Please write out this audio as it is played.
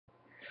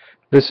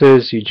This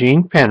is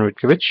Eugene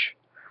Panrutkovich.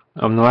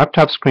 I'm the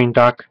laptop screen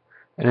doc,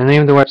 and the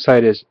name of the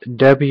website is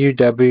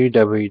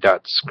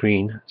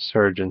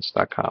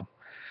www.screensurgeons.com.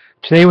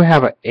 Today we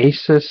have an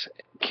ASUS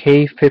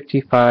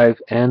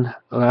K55N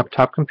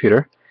laptop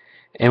computer,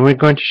 and we're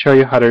going to show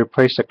you how to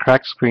replace a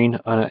cracked screen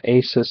on an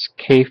ASUS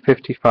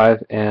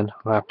K55N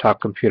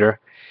laptop computer.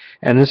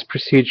 And this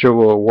procedure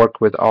will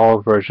work with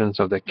all versions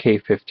of the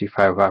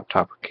K55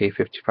 laptop,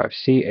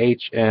 K55C,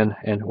 H, N,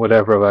 and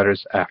whatever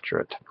letters after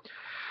it.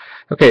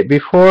 Okay,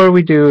 before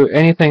we do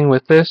anything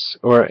with this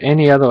or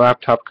any other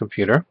laptop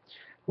computer,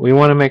 we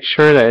want to make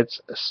sure that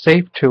it's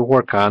safe to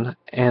work on,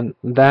 and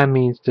that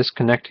means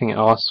disconnecting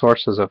all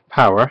sources of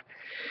power,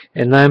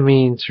 and that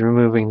means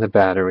removing the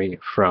battery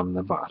from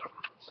the bottom.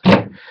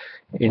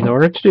 In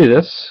order to do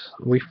this,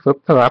 we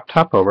flip the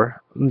laptop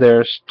over.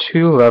 There's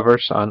two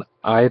levers on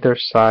either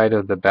side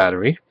of the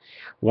battery.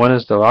 One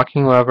is the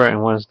locking lever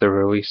and one is the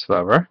release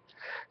lever.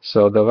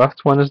 So the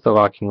left one is the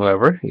locking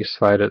lever. You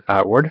slide it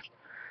outward,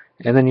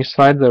 and then you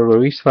slide the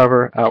release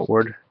lever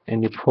outward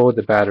and you pull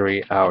the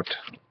battery out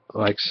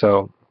like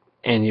so,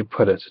 and you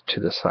put it to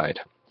the side.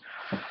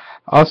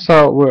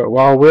 Also,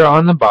 while we're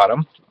on the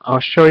bottom, I'll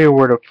show you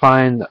where to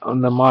find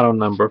the model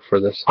number for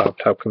this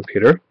laptop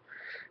computer.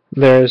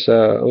 There's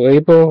a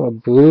label, a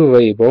blue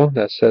label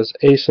that says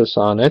ASUS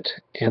on it,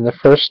 and the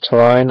first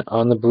line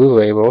on the blue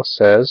label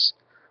says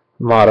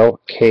model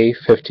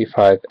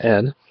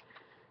K55N.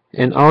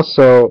 And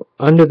also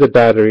under the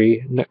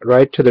battery,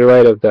 right to the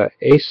right of the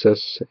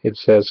ASUS, it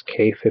says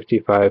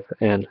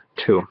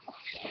K55N2.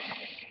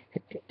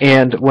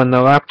 And when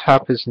the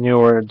laptop is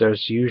newer,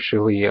 there's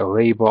usually a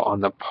label on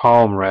the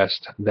palm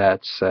rest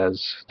that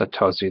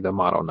tells you the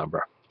model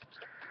number.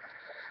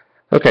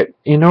 Okay,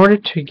 in order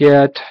to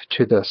get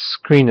to the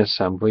screen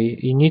assembly,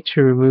 you need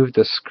to remove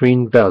the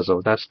screen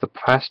bezel. That's the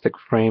plastic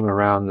frame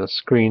around the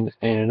screen.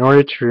 And in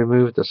order to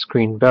remove the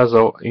screen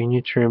bezel, you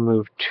need to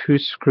remove two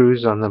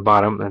screws on the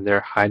bottom, and they're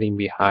hiding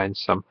behind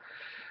some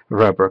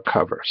rubber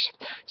covers.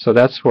 So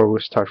that's where we'll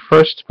start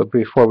first. But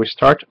before we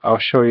start, I'll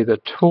show you the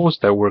tools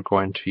that we're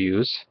going to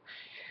use.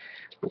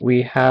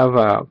 We have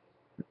a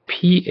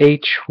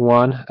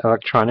PH1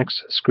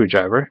 electronics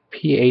screwdriver.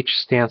 PH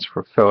stands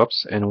for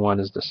Phillips, and 1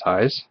 is the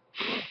size.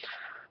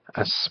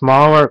 A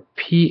smaller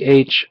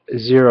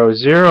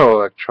PH00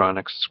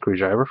 electronics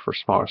screwdriver for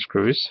smaller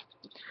screws.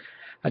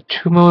 A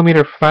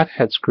 2mm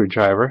flathead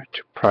screwdriver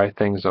to pry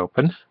things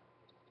open.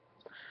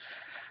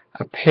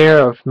 A pair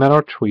of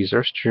metal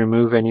tweezers to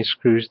remove any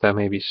screws that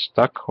may be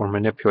stuck or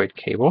manipulate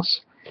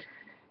cables.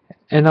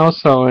 And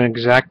also an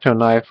X-Acto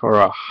knife or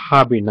a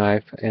hobby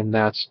knife, and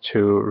that's to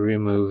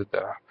remove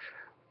the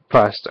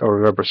plastic or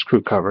rubber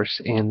screw covers,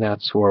 and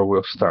that's where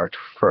we'll start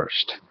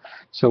first.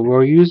 So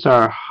we'll use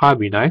our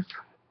hobby knife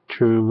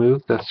to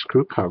remove the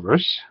screw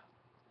covers,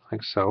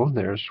 like so.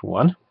 There's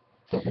one,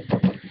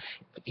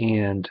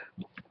 and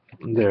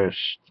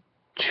there's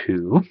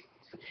two.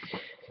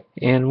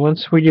 And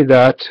once we do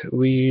that,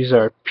 we use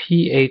our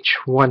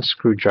PH1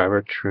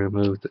 screwdriver to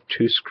remove the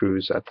two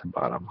screws at the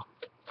bottom.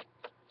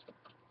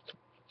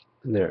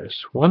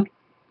 There's one,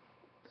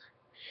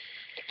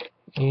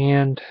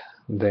 and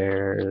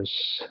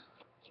there's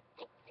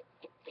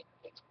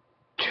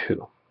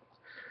two,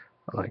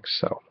 like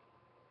so.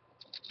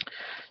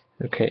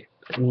 Okay,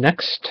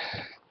 next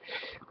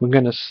we're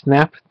going to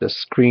snap the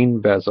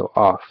screen bezel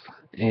off,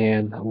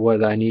 and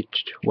what I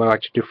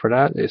like to do for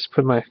that is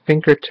put my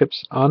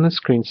fingertips on the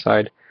screen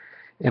side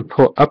and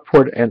pull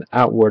upward and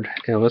outward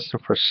and listen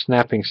for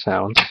snapping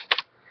sounds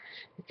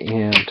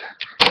and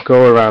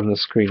go around the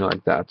screen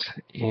like that.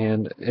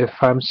 And if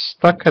I'm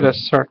stuck at a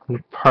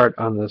certain part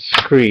on the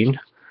screen,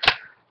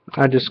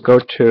 I just go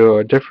to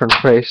a different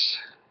place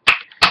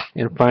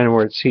and find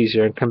where it's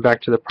easier and come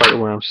back to the part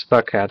where I'm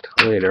stuck at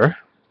later.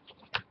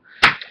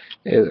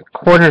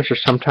 Corners are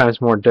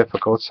sometimes more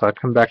difficult, so I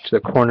come back to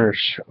the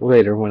corners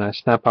later when I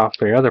snap off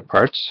the other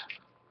parts.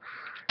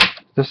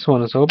 This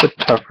one is a little bit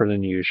tougher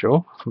than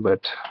usual,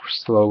 but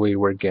slowly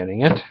we're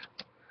getting it.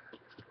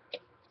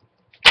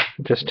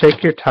 Just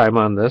take your time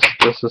on this.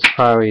 This is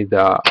probably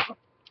the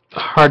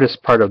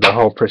hardest part of the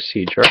whole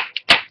procedure.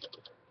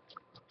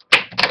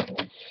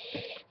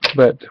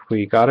 But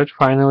we got it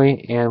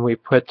finally, and we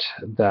put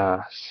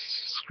the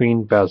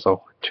screen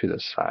bezel to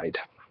the side.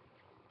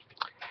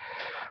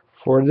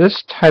 For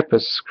this type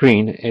of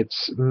screen,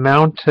 it's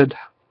mounted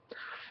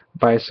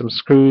by some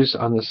screws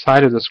on the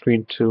side of the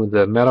screen to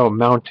the metal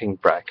mounting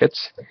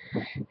brackets,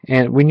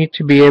 and we need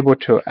to be able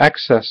to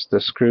access the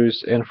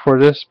screws, and for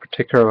this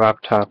particular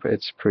laptop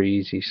it's pretty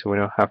easy, so we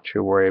don't have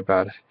to worry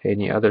about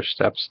any other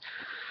steps.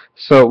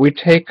 So we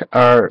take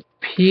our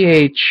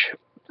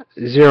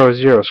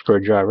PH00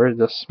 screwdriver,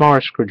 the smaller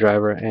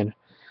screwdriver, and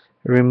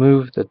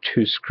remove the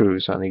two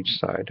screws on each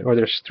side, or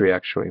there's three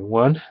actually.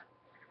 One,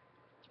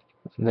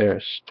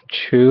 there's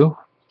two,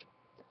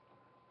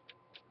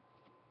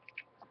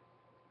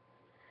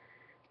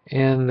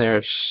 and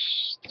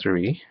there's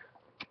three,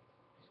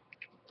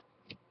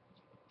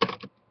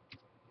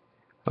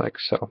 like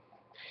so.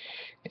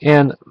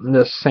 And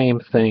the same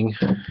thing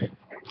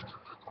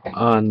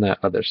on the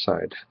other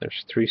side.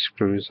 There's 3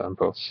 screws on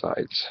both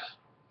sides.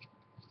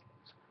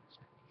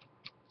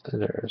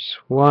 There's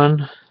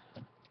 1,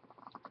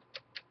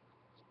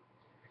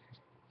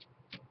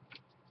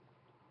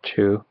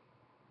 2,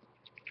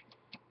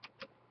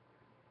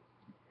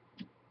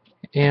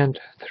 and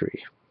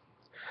 3.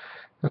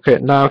 Okay,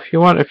 now if you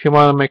want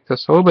to make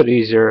this a little bit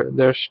easier,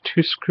 there's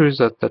 2 screws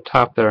at the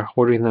top that are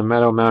holding the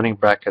metal mounting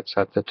brackets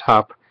at the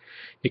top.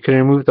 You can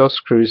remove those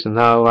screws, and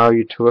that'll allow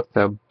you to lift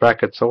the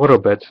brackets a little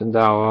bit, and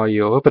that'll allow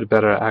you a little bit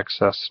better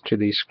access to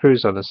these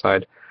screws on the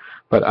side,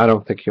 but I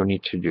don't think you'll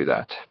need to do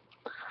that.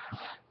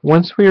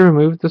 Once we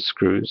remove the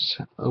screws,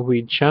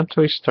 we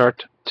gently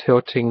start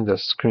tilting the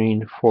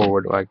screen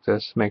forward like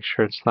this. Make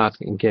sure it's not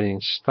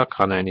getting stuck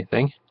on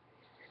anything.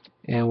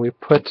 And we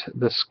put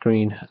the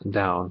screen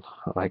down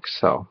like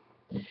so.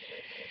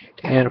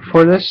 And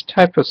for this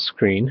type of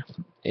screen,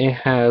 it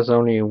has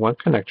only one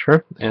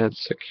connector, and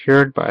it's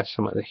secured by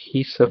some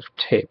adhesive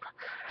tape.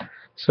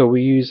 So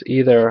we use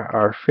either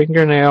our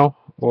fingernail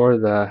or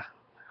the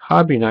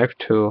hobby knife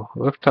to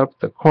lift up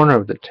the corner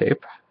of the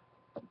tape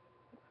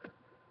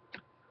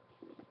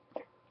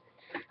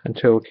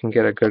until we can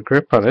get a good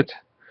grip on it,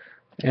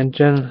 and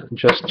then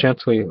just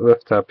gently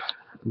lift up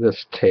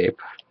this tape.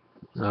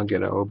 I'll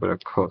get a little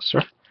bit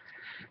closer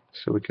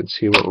so we can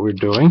see what we're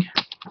doing.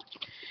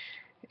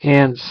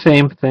 And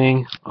same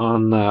thing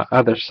on the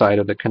other side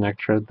of the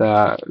connector.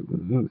 The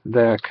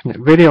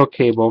video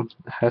cable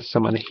has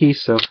some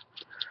adhesive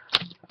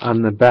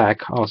on the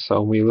back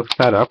also. We lift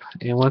that up,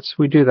 and once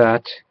we do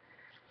that,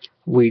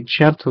 we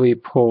gently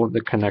pull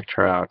the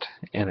connector out,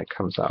 and it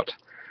comes out.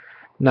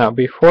 Now,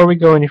 before we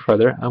go any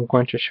further, I'm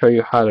going to show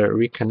you how to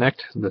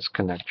reconnect this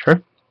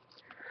connector.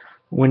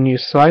 When you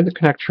slide the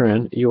connector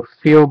in, you'll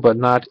feel but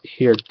not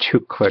hear 2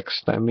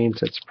 clicks. That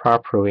means it's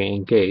properly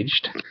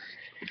engaged.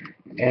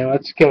 And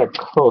let's get a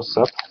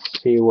close-up,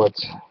 see what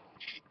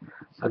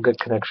a good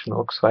connection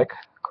looks like.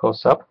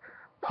 Close-up.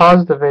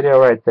 Pause the video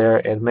right there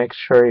and make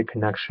sure your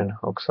connection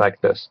looks like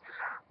this.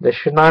 There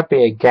should not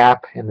be a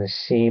gap in the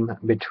seam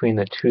between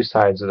the 2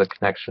 sides of the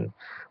connection.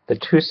 The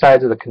 2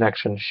 sides of the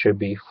connection should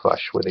be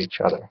flush with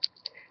each other.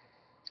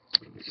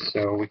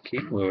 So we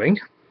keep moving.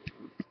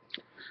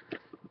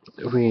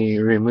 We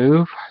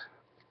remove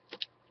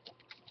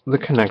the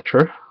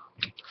connector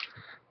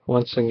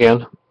once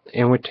again,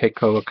 and we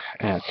take a look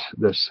at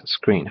this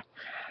screen.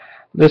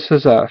 This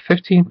is a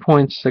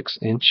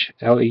 15.6-inch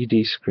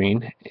LED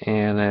screen,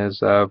 and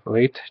as of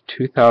late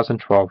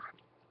 2012,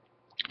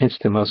 it's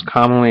the most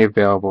commonly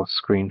available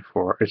screen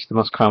it's the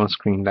most common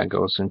screen that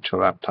goes into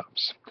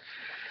laptops.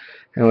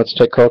 And let's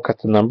take a look at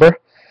the number.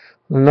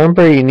 The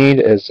number you need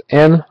is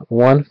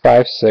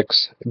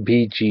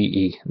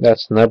N156BGE.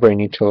 That's the number you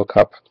need to look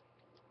up.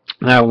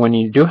 Now, when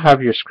you do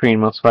have your screen,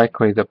 most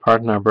likely the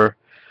part number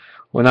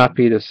will not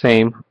be the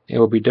same. It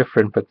will be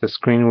different, but the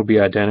screen will be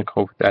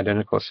identical with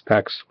identical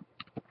specs,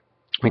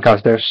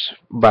 because there's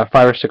about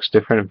 5 or 6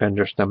 different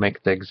vendors that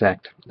make the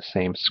exact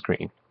same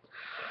screen.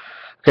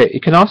 Okay,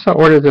 you can also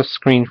order this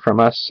screen from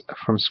us,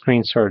 from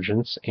Screen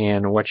Surgeons,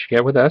 and what you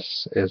get with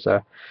us is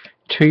a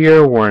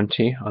 2-year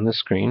warranty on the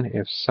screen.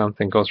 If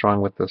something goes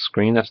wrong with the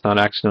screen that's not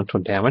accidental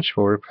damage,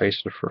 we'll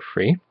replace it for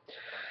free.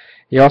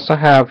 You also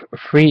have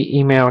free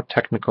email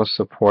technical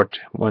support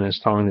when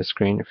installing the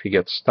screen. If you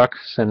get stuck,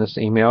 send us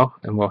email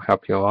and we'll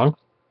help you along.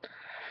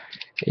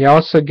 You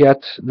also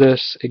get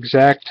this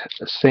exact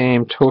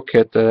same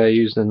toolkit that I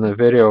used in the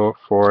video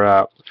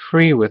for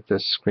free with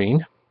this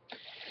screen,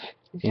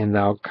 and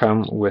that'll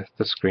come with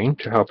the screen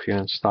to help you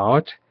install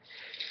it.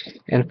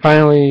 And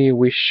finally,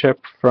 we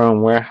ship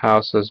from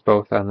warehouses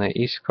both on the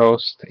East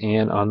Coast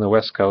and on the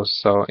West Coast,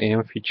 so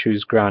if you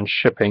choose ground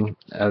shipping,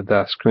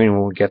 the screen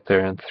will get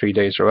there in 3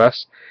 days or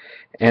less.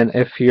 And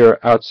if you're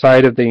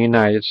outside of the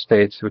United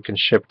States, we can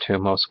ship to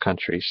most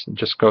countries.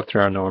 Just go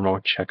through our normal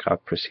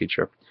checkout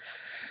procedure.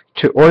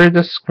 To order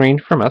this screen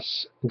from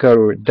us,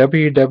 go to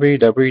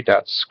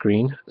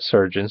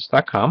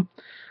www.screensurgeons.com.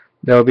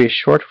 There will be a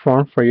short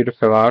form for you to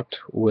fill out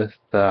with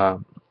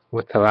the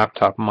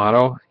laptop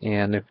model,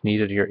 and if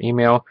needed, your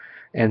email,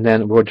 and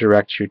then we'll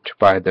direct you to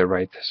buy the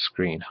right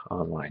screen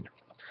online.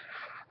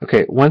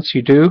 Okay, once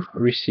you do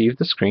receive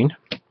the screen,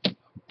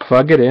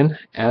 plug it in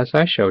as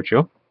I showed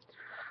you.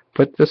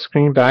 Put the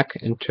screen back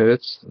into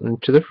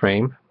the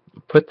frame.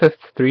 Put the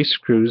 3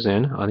 screws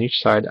in on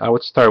each side. I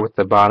would start with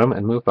the bottom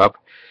and move up.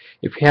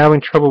 If you're having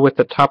trouble with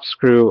the top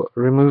screw,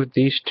 remove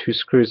these 2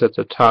 screws at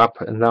the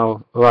top, and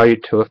that'll allow you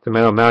to lift the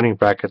metal mounting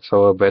brackets a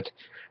little bit,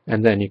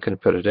 and then you can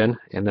put it in,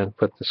 and then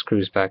put the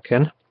screws back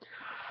in.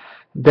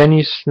 Then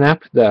you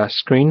snap the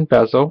screen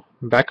bezel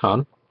back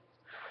on.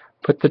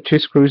 Put the 2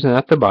 screws in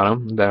at the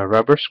bottom, the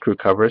rubber screw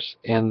covers,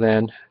 and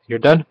then you're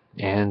done,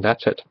 and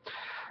that's it.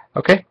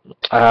 Okay,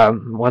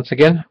 once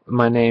again,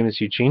 my name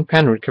is Eugene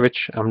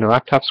Panrutkovich. I'm the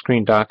laptop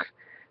screen doc,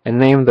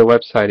 and the name of the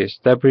website is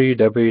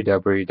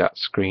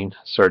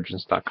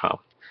www.screensurgeons.com.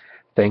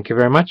 Thank you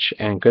very much,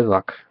 and good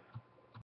luck.